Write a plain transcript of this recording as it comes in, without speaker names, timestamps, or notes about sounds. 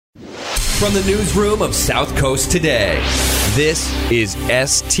From the newsroom of South Coast Today, this is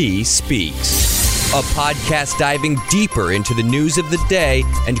ST Speaks, a podcast diving deeper into the news of the day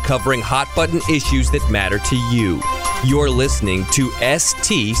and covering hot-button issues that matter to you. You're listening to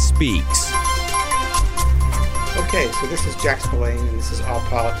ST Speaks. Okay, so this is Jack Spillane, and this is All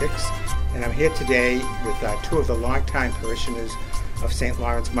Politics, and I'm here today with two of the longtime parishioners of St.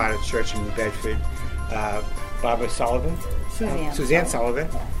 Lawrence Martyr Church in New Bedford, Barbara Sullivan, Suzanne Sullivan,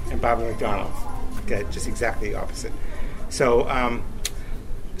 and Barbara McDonald. Okay, just exactly the opposite. So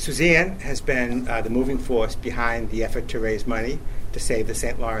Suzanne has been the moving force behind the effort to raise money to save the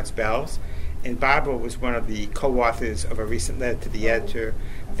St. Lawrence Bells, and Barbara was one of the co-authors of a recent letter to the editor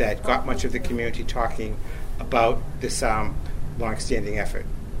that got much of the community talking about this long-standing effort.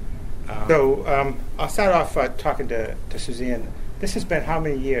 So I'll start off talking to Suzanne. This has been how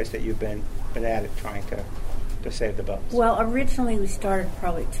many years that you've been at it trying to save the bells? Well, originally we started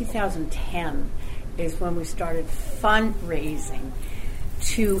probably 2010 is when we started fundraising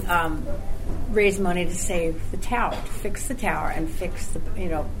to raise money to save the tower, to fix the tower and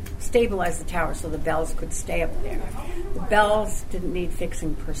stabilize the tower so the bells could stay up there. The bells didn't need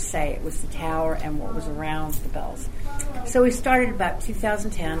fixing per se. It was the tower and what was around the bells. So we started about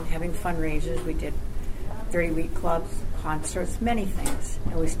 2010 having fundraisers. We did 30-week clubs, concerts, many things.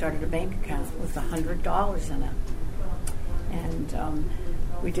 And we started a bank account with $100 in it. And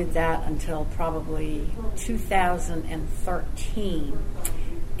we did that until probably 2013.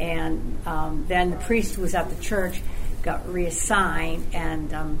 And then the priest who was at the church got reassigned,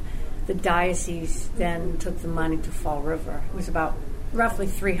 and the diocese then took the money to Fall River. It was about roughly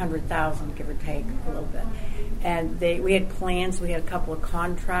 $300,000, give or take a little bit. And we had plans. We had a couple of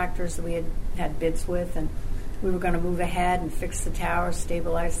contractors that we had bids with, and we were going to move ahead and fix the tower,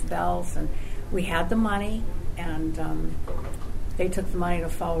 stabilize the bells, and we had the money, and they took the money to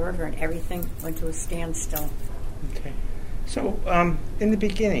Fall River, and everything went to a standstill. Okay. So in the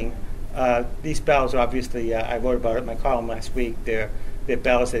beginning, these bells, obviously, I wrote about it in my column last week. They're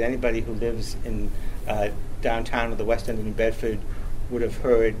bells that anybody who lives in downtown or the west end of New Bedford would have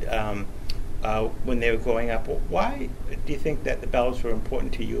heard when they were growing up. Why do you think that the bells were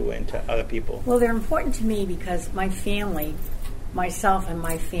important to you and to other people? Well, they're important to me because my family, myself and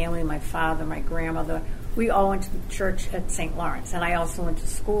my family, my father, my grandmother, we all went to the church at St. Lawrence, and I also went to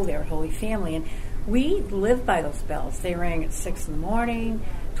school there at Holy Family, and we lived by those bells. They rang at 6 in the morning,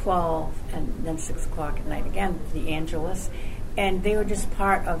 12, and then 6 o'clock at night again, the Angelus. And they were just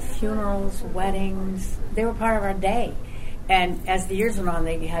part of funerals, weddings. They were part of our day. And as the years went on,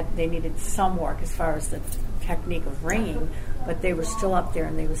 they needed some work as far as the technique of ringing, but they were still up there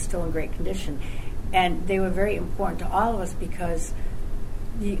and they were still in great condition. And they were very important to all of us because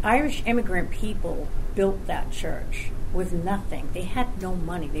the Irish immigrant people built that church with nothing. They had no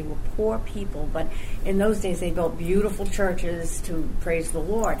money. They were poor people, but in those days they built beautiful churches to praise the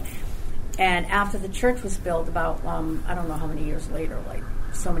Lord. And after the church was built, about, I don't know how many years later, like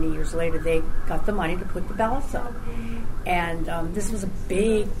so many years later, they got the money to put the bells up. And this was a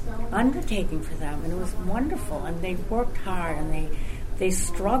big undertaking for them, and it was wonderful. And they worked hard, and they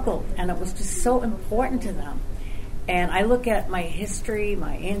struggled, and it was just so important to them. And I look at my history,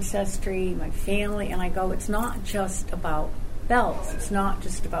 my ancestry, my family, and I go, it's not just about bells. It's not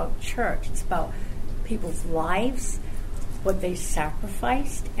just about church. It's about people's lives, what they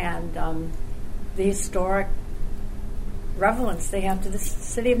sacrificed, and the historic relevance they have to the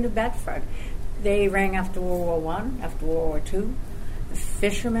city of New Bedford. They rang after World War I, after World War II. The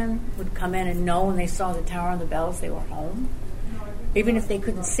fishermen would come in and know when they saw the tower and the bells they were home. Even if they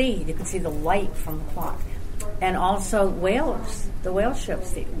couldn't see, they could see the light from the clock. And also whalers, the whale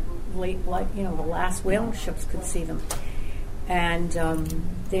ships, the last whaling ships could see them. And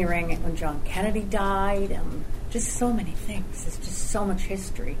they rang it when John Kennedy died, and just so many things. There's just so much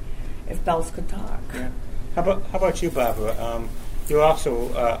history, if bells could talk. Yeah. How about you, Barbara? You're also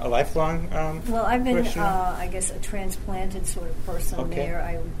a lifelong Well, I've been, parishioner? I guess, a transplanted sort of person there.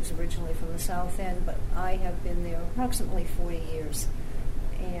 I was originally from the South End, but I have been there approximately 40 years.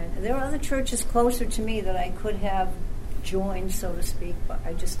 And there are other churches closer to me that I could have joined, so to speak, but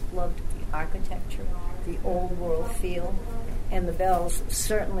I just loved the architecture, the old world feel, and the bells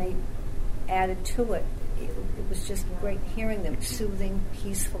certainly added to it. It was just great hearing them, soothing,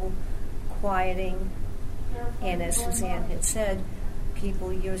 peaceful, quieting. And as Suzanne had said,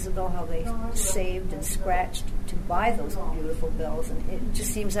 people years ago, how they saved and scratched to buy those beautiful bells. And it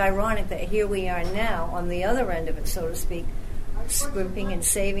just seems ironic that here we are now, on the other end of it, so to speak, scrimping and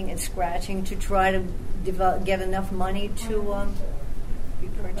saving and scratching to try to get enough money to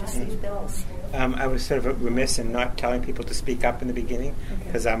repurchase these bells. I was sort of remiss in not telling people to speak up in the beginning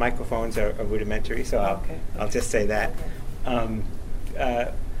because our microphones are rudimentary, so I'll just say that.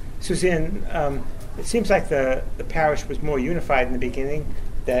 Suzanne, it seems like the parish was more unified in the beginning,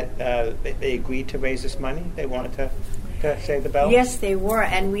 that they agreed to raise this money. They wanted to save the bells? Yes, they were,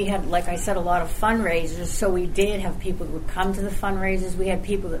 and we had, like I said, a lot of fundraisers, so we did have people that would come to the fundraisers. We had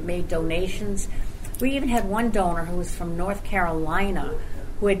people that made donations. We even had one donor who was from North Carolina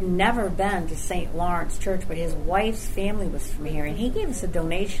who had never been to St. Lawrence Church, but his wife's family was from here, and he gave us a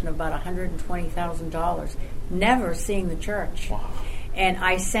donation of about $120,000, never seeing the church. Wow. And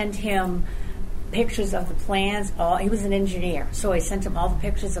I sent him pictures of the plans. He was an engineer, so I sent him all the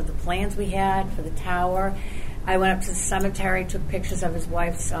pictures of the plans we had for the tower. I went up to the cemetery, took pictures of his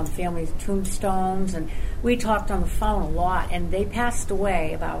wife's family's tombstones, and we talked on the phone a lot. And they passed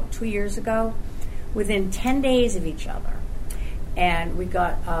away about 2 years ago, within 10 days of each other. And we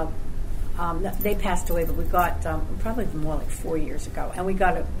got, they passed away, but we got, probably more like 4 years ago, and we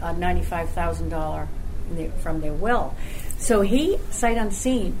got a $95,000 from their will. So he, sight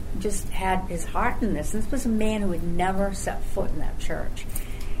unseen, just had his heart in this. And this was a man who had never set foot in that church.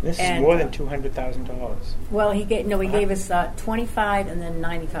 This is more than $200,000. Well, he gave us 25 and then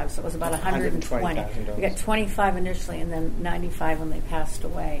 95, so it was about 120. We got 25 initially, and then 95 when they passed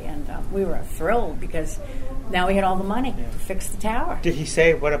away, and we were thrilled because now we had all the money to fix the tower. Did he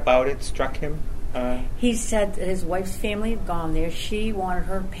say what about it struck him? He said that his wife's family had gone there. She wanted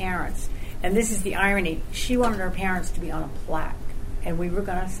her parents, and this is the irony, she wanted her parents to be on a plaque, and we were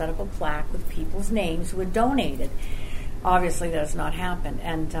going to set up a plaque with people's names who had donated. Obviously, that has not happened,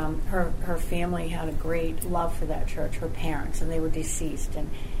 and her family had a great love for that church, her parents, and they were deceased, and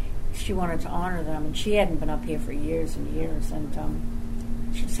she wanted to honor them, and she hadn't been up here for years and years,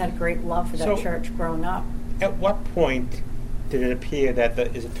 and she just had a great love for that church growing up. At what point did it appear that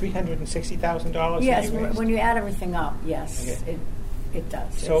is it $360,000? Yes, when you add everything up, yes, okay. it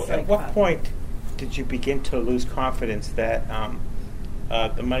does. So at what point did you begin to lose confidence that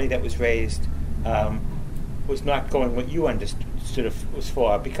the money that was raised was not going what you understood it was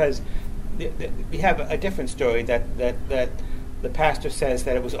for? Because we have a different story that the pastor says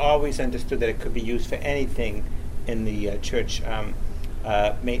that it was always understood that it could be used for anything in the church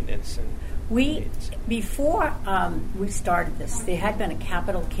maintenance. Before we started this, there had been a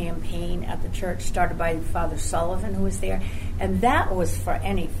capital campaign at the church started by Father Sullivan, who was there, and that was for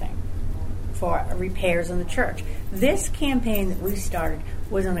anything, for repairs in the church. This campaign that we started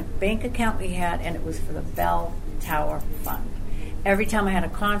was on a bank account we had, and it was for the Bell Tower Fund. Every time I had a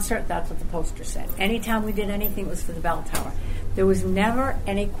concert, that's what the poster said. Anytime we did anything, it was for the Bell Tower. There was never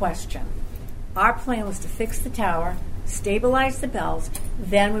any question. Our plan was to fix the tower, stabilize the bells,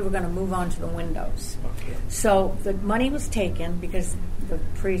 then we were going to move on to the windows. Okay. So the money was taken because the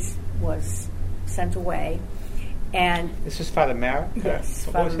priest was sent away. And this was Father Merrick? Yes,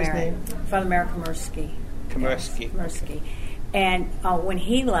 what was his name? Father Merrick Komersky. Komersky. And when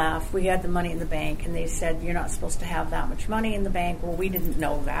he left, we had the money in the bank, and they said, you're not supposed to have that much money in the bank. Well, we didn't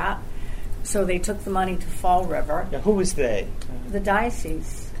know that. So they took the money to Fall River. Now, who was they? The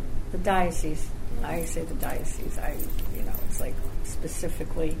diocese. The diocese. I say the diocese. It's like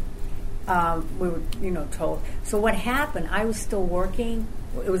specifically, we were, told. So what happened, I was still working.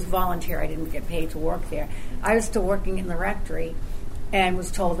 It was volunteer. I didn't get paid to work there. I was still working in the rectory and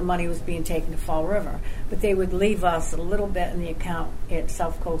was told the money was being taken to Fall River. But they would leave us a little bit in the account at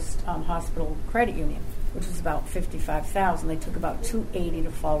South Coast Hospital Credit Union, which was about $55,000. They took about $280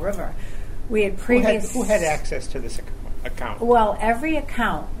 to Fall River. We had Who had access to this account? Well, every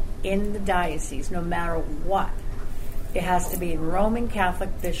account in the diocese, no matter what, it has to be Roman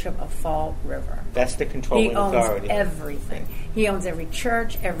Catholic Bishop of Fall River. That's the controlling authority. He owns everything. He owns every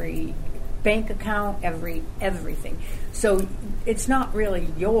church, every bank account, everything. So it's not really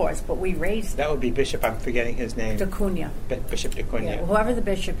yours, but we raised it. That would be Bishop, I'm forgetting his name. D'Acunha. Bishop D'Acunha. Yeah, whoever the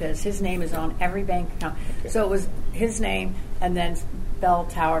bishop is, his name is on every bank account. Okay. So it was his name, and then Bell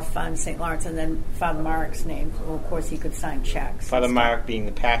Tower Fund, St. Lawrence, and then Father Marek's name. Well, of course, he could sign checks. Father Marek being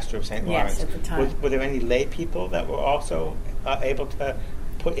the pastor of St. Lawrence. Yes, at the time. Were there any lay people that were also able to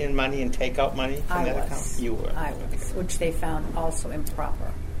put in money and take out money from that account? You were. I was, which they found also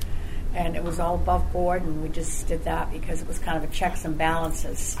improper. And it was all above board, and we just did that because it was kind of a checks and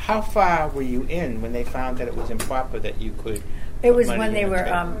balances. How far were you in when they found that it was improper that you could? It was when they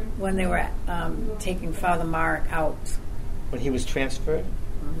were taking Father Marek out. When he was transferred?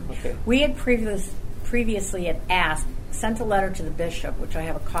 Mm-hmm. Okay. We had previously sent a letter to the bishop, which I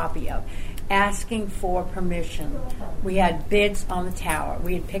have a copy of, asking for permission. We had bids on the tower.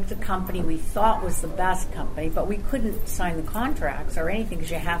 We had picked a company we thought was the best company, but we couldn't sign the contracts or anything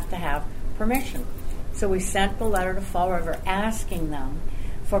because you have to have permission. So we sent the letter to Fall River asking them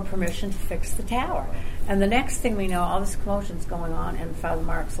for permission to fix the tower. And the next thing we know, all this commotion's going on, and Father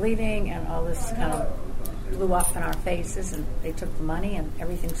Mark's leaving, and all this kind of blew up in our faces, and they took the money, and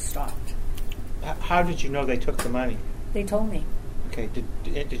everything stopped. How did you know they took the money? They told me. Okay.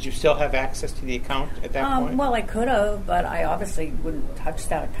 Did you still have access to the account at that point? Well, I could have, but I obviously wouldn't touch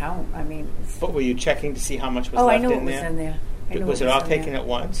that account. I mean... But were you checking to see how much was left in there? Oh, I knew it was in there. Was it all taken at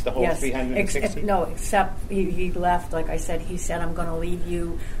once, the whole 360? No, except he left, like I said, he said, I'm going to leave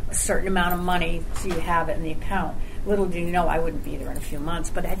you a certain amount of money so you have it in the account. Little did you know I wouldn't be there in a few months,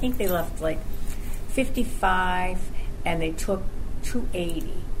 but I think they left like 55 and they took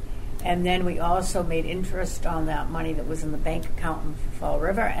 280. And then we also made interest on that money that was in the bank account in Fall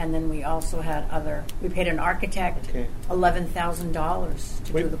River, and then we also had we paid an architect $11,000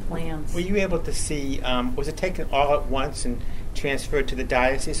 to do the plans. Were you able to see, was it taken all at once and transferred to the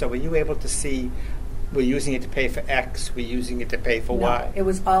diocese, or were you able to see, we're using it to pay for X, we're using it to pay for Y? No, it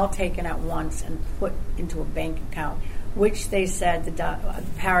was all taken at once and put into a bank account, which they said the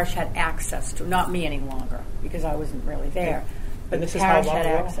parish had access to, not me any longer, because I wasn't really there. Okay. But and this the is parish how long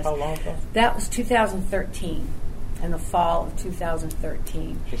had ago? access. How long ago? That was 2013, in the fall of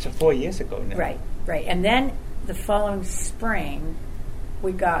 2013. It's 4 years ago now. Right. And then the following spring,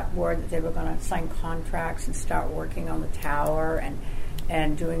 we got word that they were going to sign contracts and start working on the tower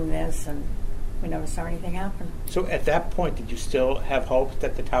and doing this, and we never saw anything happen. So at that point, did you still have hope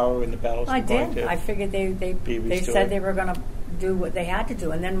that the tower and the bells were going to I figured they said they were going to do what they had to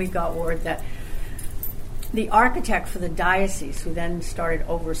do, and then we got word that the architect for the diocese, who then started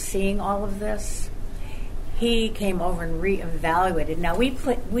overseeing all of this, he came over and reevaluated. Now, we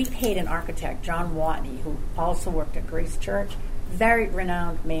paid an architect, John Watney, who also worked at Grace Church, very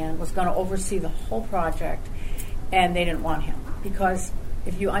renowned man, was going to oversee the whole project, and they didn't want him. Because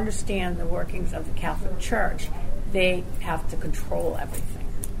if you understand the workings of the Catholic Church, they have to control everything.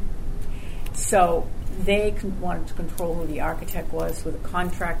 So they wanted to control who the architect was, who the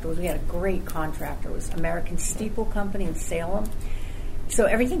contractor was. We had a great contractor. It was American Steeple Company in Salem. So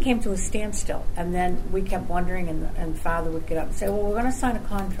everything came to a standstill. And then we kept wondering, and Father would get up and say, well, we're going to sign a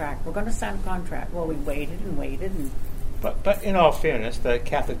contract. We're going to sign a contract. Well, we waited and waited. But in all fairness, the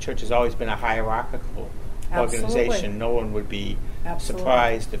Catholic Church has always been a hierarchical organization. No one would be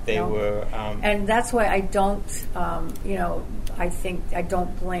surprised if they were... and that's why I don't, I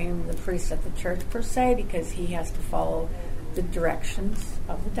don't blame the priest at the church per se, because he has to follow the directions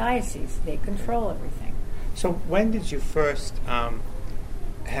of the diocese. They control everything. So when did you first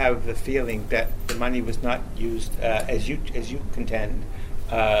have the feeling that the money was not used, as you contend,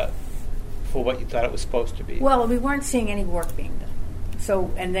 for what you thought it was supposed to be? Well, we weren't seeing any work being done.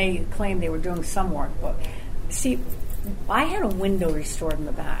 So, and they claimed they were doing some work. But see, I had a window restored in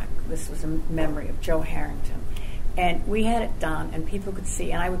the back. This was a memory of Joe Harrington. And we had it done, and people could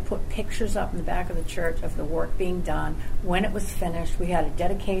see. And I would put pictures up in the back of the church of the work being done, when it was finished. We had a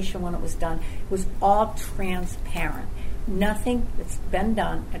dedication when it was done. It was all transparent. Nothing that's been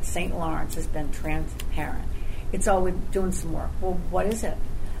done at St. Lawrence has been transparent. It's all we're doing some work. Well, what is it?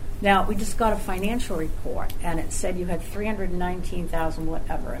 Now, we just got a financial report, and it said you had $319,000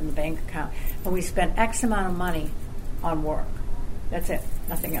 whatever in the bank account, and we spent X amount of money on work. That's it,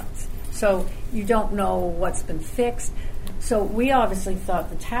 nothing else. So you don't know what's been fixed. So we obviously thought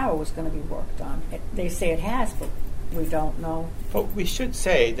the tower was going to be worked on. They say it has, but we don't know. But we should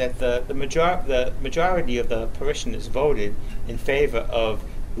say that the majority of the parishioners voted in favor of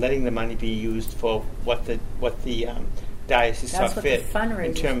letting the money be used for what the diocese saw fit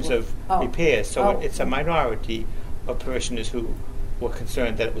in terms of repairs. So it's a minority of parishioners who were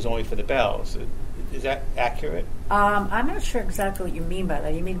concerned that it was only for the bells. Is that accurate? I'm not sure exactly what you mean by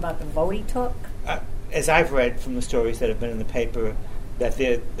that. You mean about the vote he took? As I've read from the stories that have been in the paper, that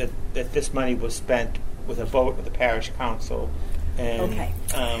this money was spent with a vote of the parish council. And, okay.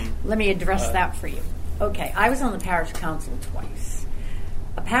 Let me address that for you. Okay, I was on the parish council twice.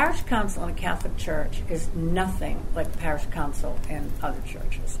 A parish council in a Catholic church is nothing like the parish council in other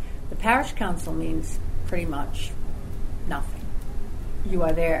churches. The parish council means pretty much nothing. You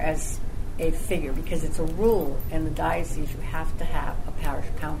are there as a figure because it's a rule in the diocese you have to have a parish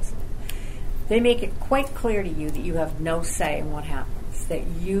council. They make it quite clear to you that you have no say in what happens, that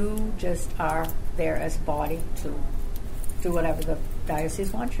you just are there as a body to do whatever the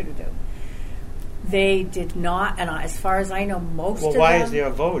diocese wants you to do. They did not, and as far as I know, most of them... Well, why is there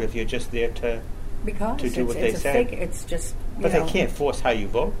a vote if you're just there to do what they say? It's just, But they can't force how you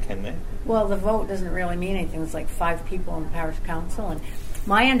vote, can they? Well, the vote doesn't really mean anything. It's like 5 people in the parish council, and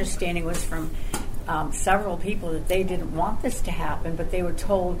my understanding was from several people that they didn't want this to happen, but they were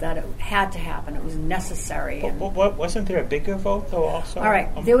told that it had to happen. It was necessary. But wasn't there a bigger vote, though, also? All right.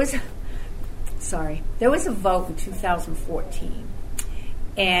 There was a vote in 2014.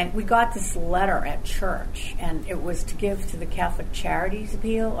 And we got this letter at church, and it was to give to the Catholic Charities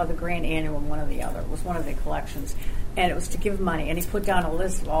Appeal or the Grand Annual, one or the other. It was one of the collections. And it was to give money. And he put down a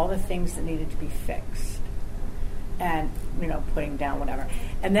list of all the things that needed to be fixed. And, putting down whatever.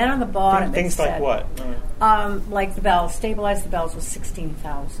 And then on the bottom things it said, like what? Like the bells. Stabilize the bells was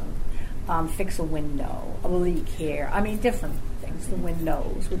 $16,000. Fix a window, a leak here. I mean, different things. The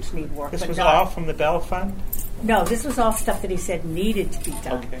windows, which need work. This was all from the Bell Fund? No, this was all stuff that he said needed to be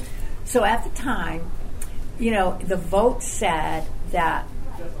done. Okay. So at the time, the vote said that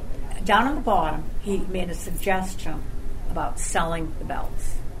down on the bottom, he made a suggestion about selling the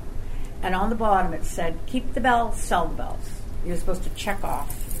bells. And on the bottom it said, keep the bells, sell the bells. You're supposed to check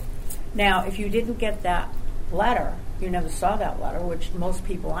off. Now, if you didn't get that letter, you never saw that letter, which most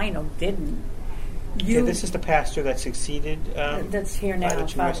people I know didn't. This is the pastor that succeeded. That's here now,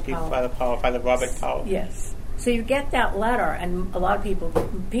 Father Robert Powell. Yes. So you get that letter, and a lot of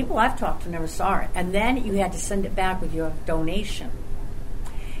people I've talked to never saw it. And then you had to send it back with your donation.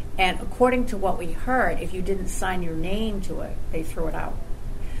 And according to what we heard, if you didn't sign your name to it, they threw it out.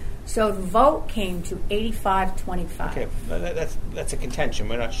 So the vote came to 85-25. Okay, that's a contention.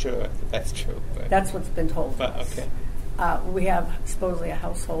 We're not sure if that's true. But that's what's been told to us. Okay. We have supposedly a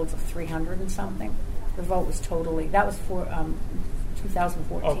household of 300 and something. The vote was that was for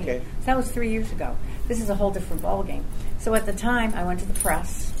 2014. Okay. So that was 3 years ago. This is a whole different ballgame. So at the time, I went to the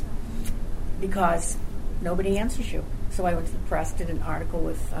press because nobody answers you. So I went to the press, did an article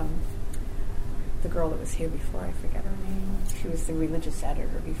with the girl that was here before, I forget her name. She was the religious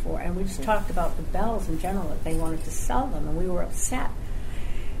editor before. And we just talked about the bells in general, that they wanted to sell them, and we were upset.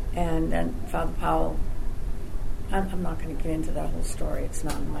 And then Father Powell, I'm not going to get into that whole story. It's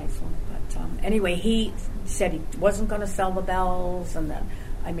not a nice one. But anyway, he said he wasn't going to sell the bells, and then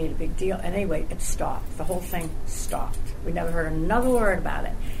I made a big deal. And anyway, it stopped. The whole thing stopped. We never heard another word about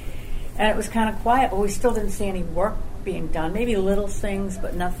it. And it was kind of quiet, but we still didn't see any work being done. Maybe little things,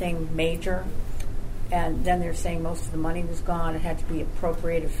 but nothing major. And then they're saying most of the money was gone. It had to be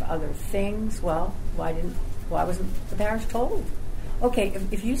appropriated for other things. Well, why wasn't the parish told? Okay,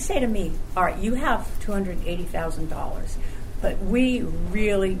 if you say to me, all right, you have $280,000, but we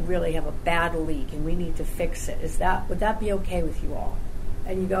really, really have a bad leak and we need to fix it. Would that be okay with you all?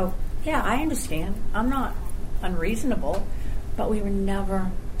 And you go, yeah, I understand. I'm not unreasonable, but we were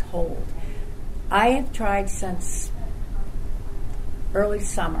never told. I have tried since early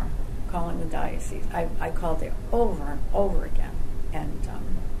summer calling the diocese. I called there over and over again, and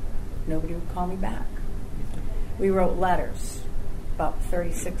nobody would call me back. We wrote letters, about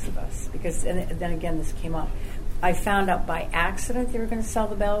 36 of us, because and then again this came up. I found out by accident they were going to sell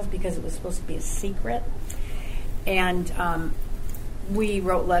the bells because it was supposed to be a secret, and we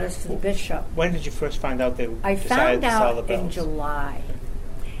wrote letters to the bishop. When did you first find out they I decided found to sell the out bells? in July,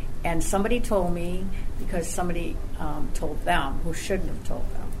 and somebody told me because somebody told them who shouldn't have told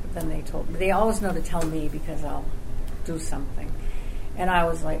them. Then they told me. They always know to tell me because I'll do something. And I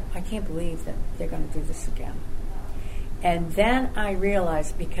was like, I can't believe that they're going to do this again. And then I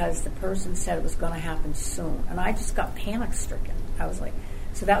realized because the person said it was going to happen soon. And I just got panic-stricken. I was like,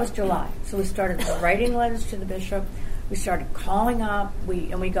 so that was July. So we started writing letters to the bishop. We started calling up.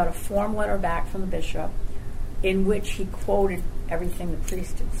 We got a form letter back from the bishop in which he quoted everything the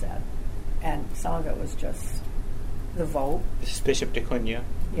priest had said. And some of it was just the vote. This is Bishop de Cunha.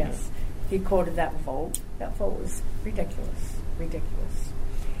 Yes. He quoted that vote. That vote was ridiculous.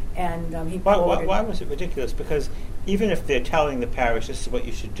 And he quoted... Why was it ridiculous? Because even if they're telling the parish this is what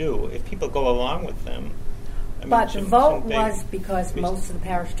you should do, if people go along with them... But the vote was because most of the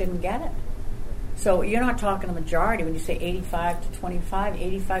parish didn't get it. So you're not talking a majority. When you say 85-25,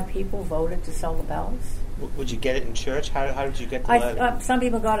 85 people voted to sell the bells. Would you get it in church? How did you get the letter? Some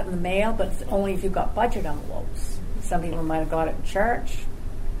people got it in the mail, but only if you got budget envelopes. Some people might have got it in church.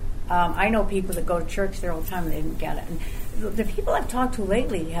 I know people that go to church there all the time and they didn't get it. And the people I've talked to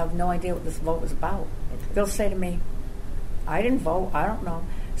lately have no idea what this vote was about. Okay. They'll say to me, I didn't vote, I don't know.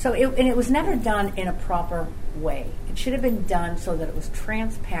 So it was never done in a proper way. It should have been done so that it was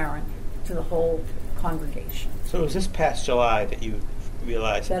transparent to the whole congregation. So it was this past July that you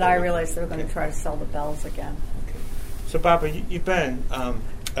realized... I realized they were going to try to sell the bells again. Okay. So Barbara, you've been,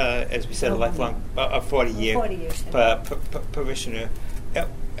 as we said, a lifelong, 40 years parishioner.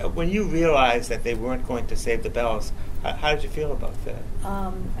 When you realized that they weren't going to save the bells, how did you feel about that?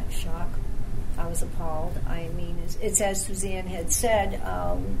 Shock. I was appalled. I mean, it's as Suzanne had said.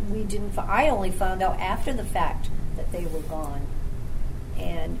 I only found out after the fact that they were gone.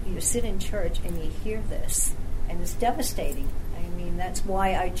 And you sit in church and you hear this, and it's devastating. I mean, that's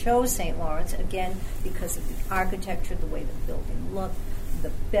why I chose St. Lawrence, again, because of the architecture, the way the building looked, the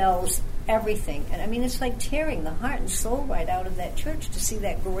bells, everything. And I mean, it's like tearing the heart and soul right out of that church to see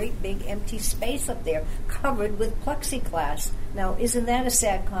that great big empty space up there covered with plexiglass. Now, isn't that a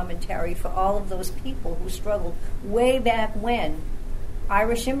sad commentary for all of those people who struggled way back when?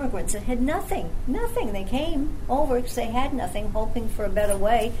 Irish immigrants that had nothing. They came over because they had nothing, hoping for a better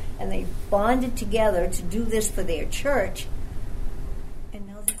way, and they bonded together to do this for their church, and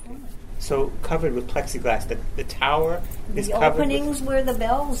now they're gone. So covered with plexiglass. The tower is covered with... The openings where the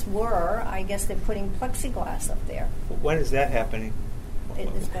bells were, I guess they're putting plexiglass up there. When is that happening? It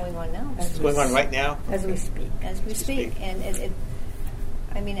is going on now. It's going on right now? As we speak. As we speak. And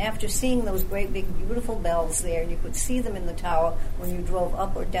I mean, after seeing those great, big, beautiful bells there, you could see them in the tower when you drove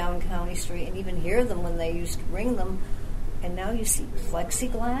up or down County Street, and even hear them when they used to ring them, and now you see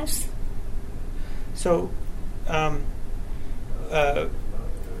plexiglass. So,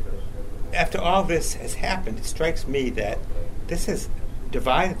 after all this has happened, it strikes me that this has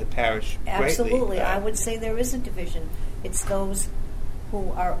divided the parish greatly. Absolutely. I would say there is a division. It's those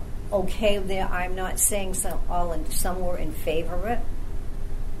who are okay there. I'm not saying some were in favor of it.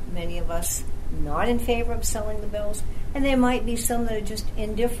 Many of us not in favor of selling the bells. And there might be some that are just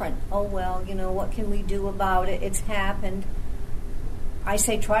indifferent. Oh, well, what can we do about it? It's happened. I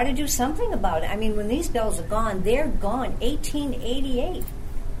say try to do something about it. I mean, when these bells are gone, they're gone. 1888.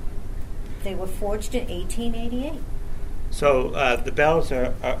 They were forged in 1888. So the bells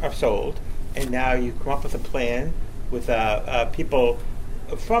are sold, and now you come up with a plan with people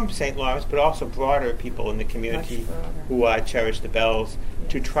from St. Lawrence, but also broader people in the community who cherish the bells,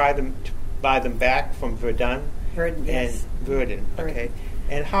 to try them, to buy them back from Verdun. Verdun, yes. And Verdun, okay.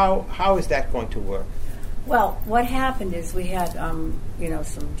 And how is that going to work? Well, what happened is we had, some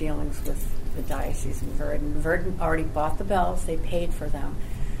dealings with the diocese in Verdun. Verdun already bought the bells. They paid for them.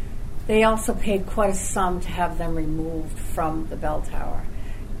 They also paid quite a sum to have them removed from the bell tower.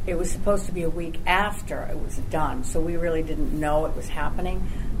 It was supposed to be a week after it was done, so we really didn't know it was happening.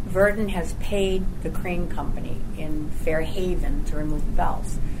 Verdun has paid the crane company in Fairhaven to remove the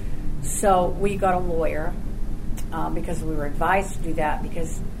bells. So we got a lawyer because we were advised to do that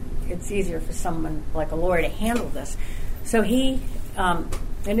because it's easier for someone like a lawyer to handle this. So he,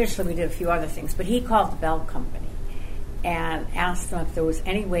 initially we did a few other things, but he called the bell company and asked them if there was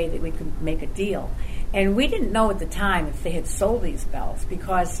any way that we could make a deal. And we didn't know at the time if they had sold these bells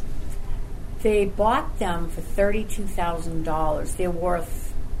because they bought them for $32,000. They're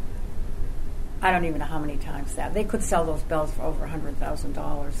worth, I don't even know how many times that. They could sell those bells for over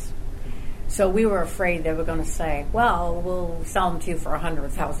 $100,000. So we were afraid they were going to say, well, we'll sell them to you for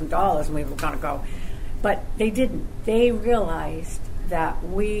 $100,000, and we were going to go. But they didn't. They realized that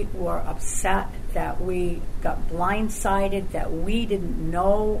we were upset, that we got blindsided, that we didn't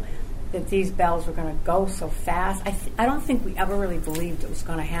know that these bells were going to go so fast. I don't think we ever really believed it was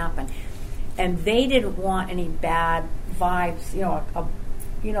going to happen. And they didn't want any bad vibes,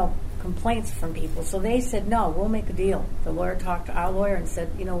 complaints from people. So they said, no, we'll make a deal. The lawyer talked to our lawyer and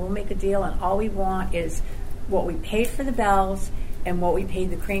said, we'll make a deal, and all we want is what we paid for the bells and what we paid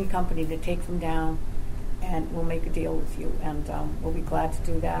the crane company to take them down, and we'll make a deal with you, and we'll be glad to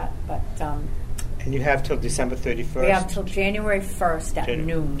do that. But and you have till December 31st? We have till January 1st at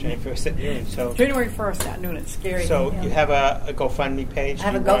noon. January 1st at noon. So January 1st at noon. It's scary. So you have a GoFundMe page?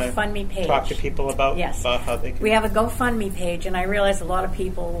 I have a GoFundMe page. Talk to people about how they can... We have a GoFundMe page, and I realize a lot of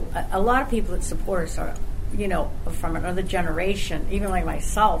people that support us are, from another generation, even like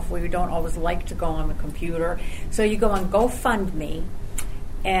myself, we don't always like to go on the computer. So you go on GoFundMe,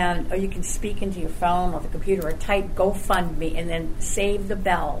 or you can speak into your phone or the computer or type GoFundMe and then save the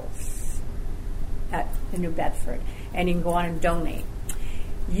bells at the New Bedford, and you can go on and donate.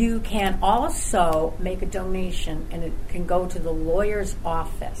 You can also make a donation, and it can go to the lawyer's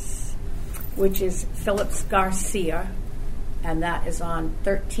office, which is Phillips Garcia, and that is on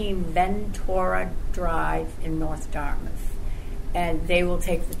 13 Ventura Drive in North Dartmouth. And they will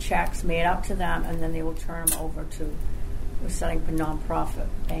take the checks made up to them, and then they will turn them over to, we're setting up a nonprofit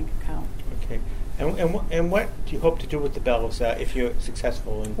bank account. Okay. And what do you hope to do with the bells if you're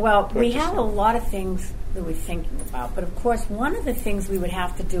successful in Well, we have a lot of things that we're thinking about. But, of course, one of the things we would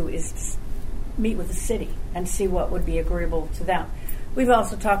have to do is to meet with the city and see what would be agreeable to them. We've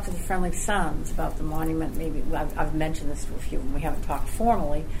also talked to the Friendly Sons about the monument. Maybe I've mentioned this to a few of them. We haven't talked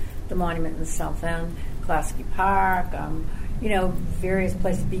formally. The monument in the South End, Klasky Park, various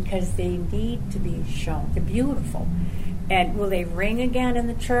places because they need to be shown. They're beautiful. And will they ring again in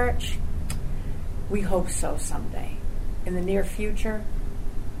the church? We hope so someday. In the near future?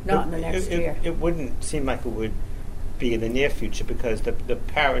 Not in the next year. It wouldn't seem like it would be in the near future because the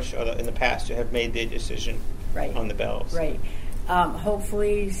parish or in the pastor have made their decision on the bells. Right.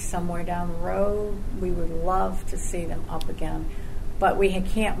 Hopefully somewhere down the road we would love to see them up again. But we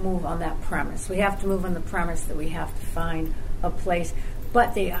can't move on that premise. We have to move on the premise that we have to find a place.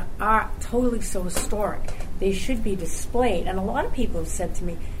 But they are totally so historic. They should be displayed. And a lot of people have said to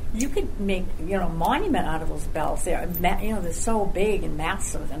me, you could make a monument out of those bells. They're so big and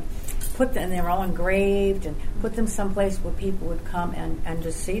massive, and put them. And they're all engraved, and put them someplace where people would come and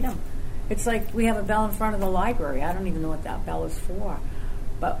just see them. It's like we have a bell in front of the library. I don't even know what that bell is for.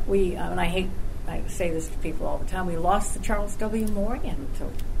 But and I say this to people all the time, we lost the Charles W. Morgan to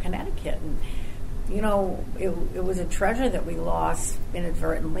Connecticut. And, it was a treasure that we lost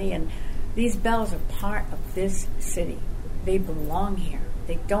inadvertently. And these bells are part of this city. They belong here.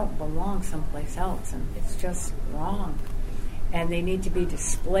 They don't belong someplace else. And it's just wrong. And they need to be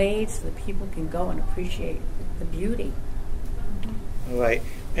displayed so that people can go and appreciate the beauty. All right.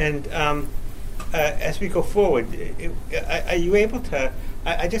 And as we go forward, are you able to,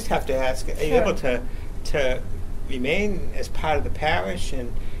 I just have to ask, are you able to remain as part of the parish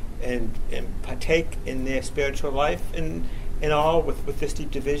and partake in their spiritual life and all with this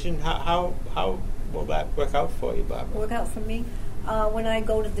deep division? How will that work out for you, Barbara? Work out for me? When I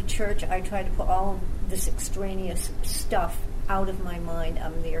go to the church, I try to put all of this extraneous stuff out of my mind.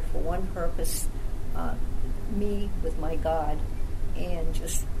 I'm there for one purpose, me with my God, and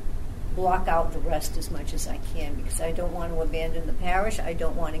just block out the rest as much as I can because I don't want to abandon the parish. I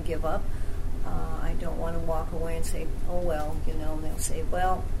don't want to give up. I don't want to walk away and say, oh, well, and they'll say,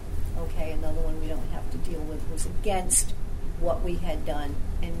 well, okay, another one we don't have to deal with was against what we had done,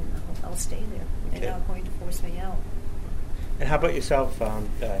 and I'll stay there. Okay. They're not going to force me out. And how about yourself,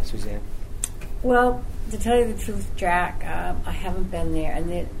 Suzanne? Well, to tell you the truth, Jack, I haven't been there,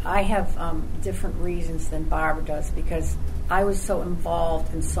 and I have different reasons than Barbara does because I was so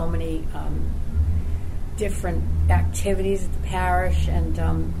involved in so many different activities at the parish, and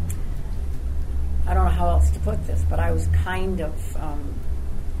I don't know how else to put this, but I was kind of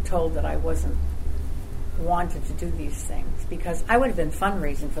told that I wasn't wanted to do these things because I would have been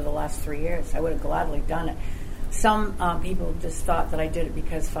fundraising for the last 3 years. I would have gladly done it. Some people just thought that I did it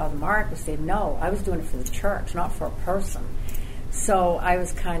because Father Mark was there. No, I was doing it for the church, not for a person. So I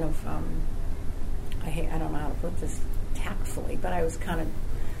was kind of, I don't know how to put this tactfully, but I was kind of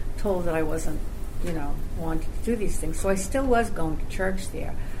told that I wasn't, wanting to do these things. So I still was going to church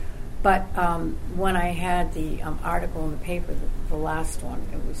there. But when I had the article in the paper, the last one,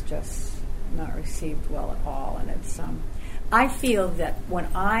 it was just not received well at all. And it's, I feel that when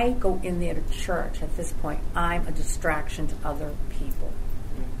I go in there to church at this point, I'm a distraction to other people.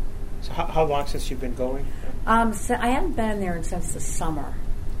 So how long since you've been going? So I haven't been there since the summer,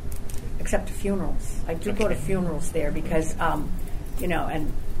 except to funerals. I do go to funerals there because,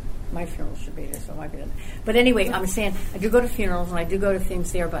 and my funeral should be here, so it might be there. But anyway, I'm saying I do go to funerals and I do go to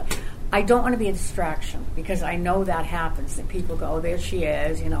things there, but I don't want to be a distraction because I know that happens, that people go, oh, there she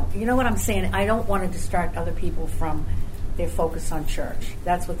is, You know what I'm saying? I don't want to distract other people from their focus on church.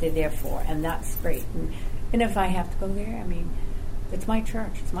 That's what they're there for, and that's great. And if I have to go there, it's my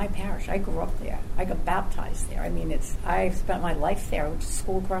church. It's my parish. I grew up there. I got baptized there. I spent my life there. I went to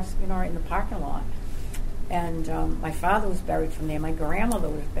school across, right in the parking lot. And my father was buried from there. My grandmother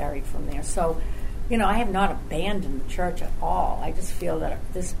was buried from there. So, I have not abandoned the church at all. I just feel that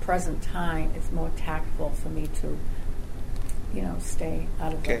at this present time, it's more tactful for me to, stay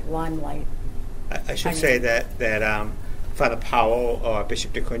out of the limelight. I should say that Father Powell or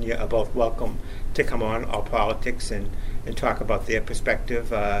Bishop DeCunha are both welcome to come on All Politics and talk about their perspective.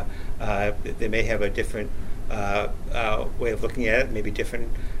 They may have a different way of looking at it, maybe different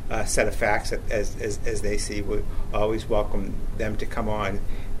set of facts as they see. We always welcome them to come on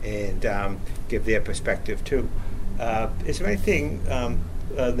and give their perspective too. Is there anything,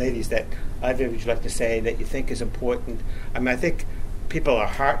 ladies, that either would you like to say that you think is important? I think people are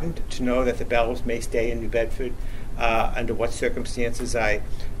heartened to know that the bells may stay in New Bedford. Under what circumstances? I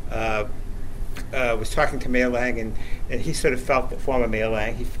was talking to Mayor Lang, and he sort of felt, the former Mayor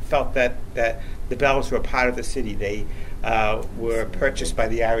Lang, he felt that the bells were a part of the city. They were purchased by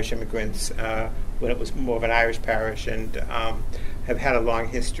the Irish immigrants when it was more of an Irish parish, and have had a long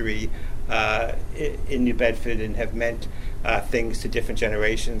history in New Bedford and have meant things to different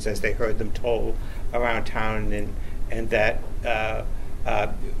generations as they heard them told around town, and that it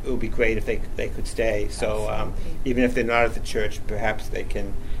would be great if they could stay. So even if they're not at the church, perhaps they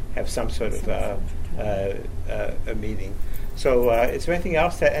can have some sort of a meeting. So is there anything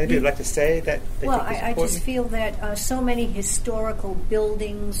else that anybody would like to say that they well, think is I important? just feel that so many historical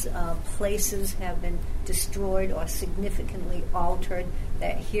buildings, places have been destroyed or significantly altered,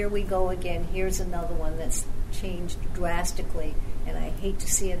 that here we go again, here's another one that's changed drastically. And I hate to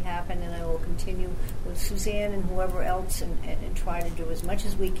see it happen, and I will continue with Suzanne and whoever else and try to do as much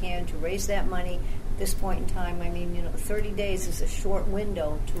as we can to raise that money. At this point in time, I mean, 30 days is a short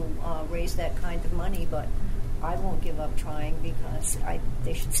window to raise that kind of money, but I won't give up trying because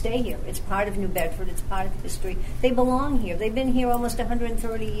they should stay here. It's part of New Bedford. It's part of history. They belong here. They've been here almost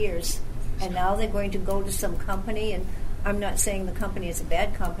 130 years, and now they're going to go to some company. And I'm not saying the company is a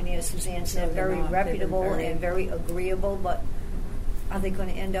bad company, as Suzanne said, very reputable and very agreeable, but are they going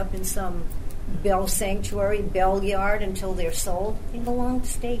to end up in some bell sanctuary, bell yard until they're sold? They belong to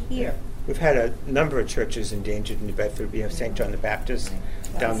stay here. Yeah. We've had a number of churches endangered in New Bedford. We have St. John the Baptist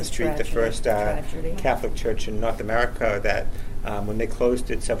down the street, the first Catholic church in North America that when they closed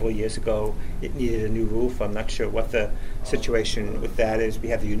it several years ago, it needed a new roof. I'm not sure what the situation with that is. We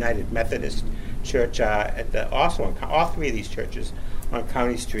have the United Methodist Church also on all three of these churches on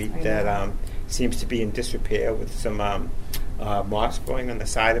County Street that seems to be in disrepair with some moss growing on the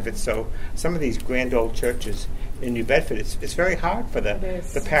side of it. So some of these grand old churches in New Bedford, it's very hard for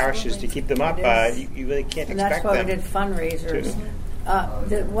the parishes to keep them up. You really can't and expect them. them. That's why we did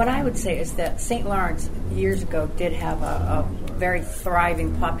fundraisers. What I would say is that St. Lawrence years ago did have a very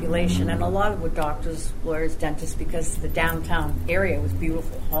thriving population, and a lot of were doctors, lawyers, dentists, because the downtown area was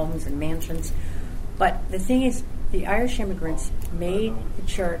beautiful, homes and mansions. But the thing is, the Irish immigrants made the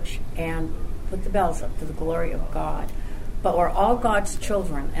church and put the bells up to the glory of God. But we're all God's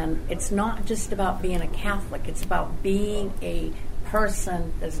children, and it's not just about being a Catholic. It's about being a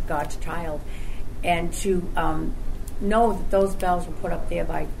person that's God's child. And to know that those bells were put up there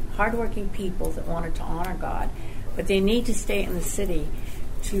by hardworking people that wanted to honor God. But they need to stay in the city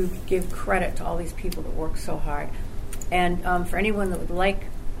to give credit to all these people that work so hard. And for anyone that would like,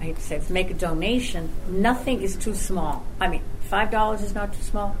 I hate to say, to make a donation, nothing is too small. I mean, $5 is not too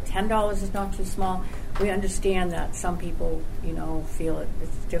small, $10 is not too small. We understand that some people, feel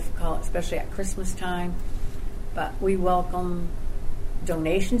it's difficult, especially at Christmas time. But we welcome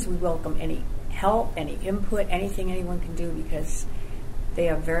donations. We welcome any help, any input, anything anyone can do, because they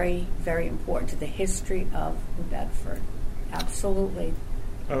are very, very important to the history of New Bedford. Absolutely.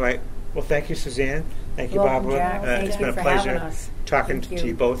 All right. Well, thank you, Suzanne. Thank you, Welcome, Barbara. Jack. It's Thank been you a for having pleasure us. talking to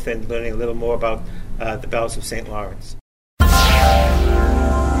you both and learning a little more about the bells of St. Lawrence.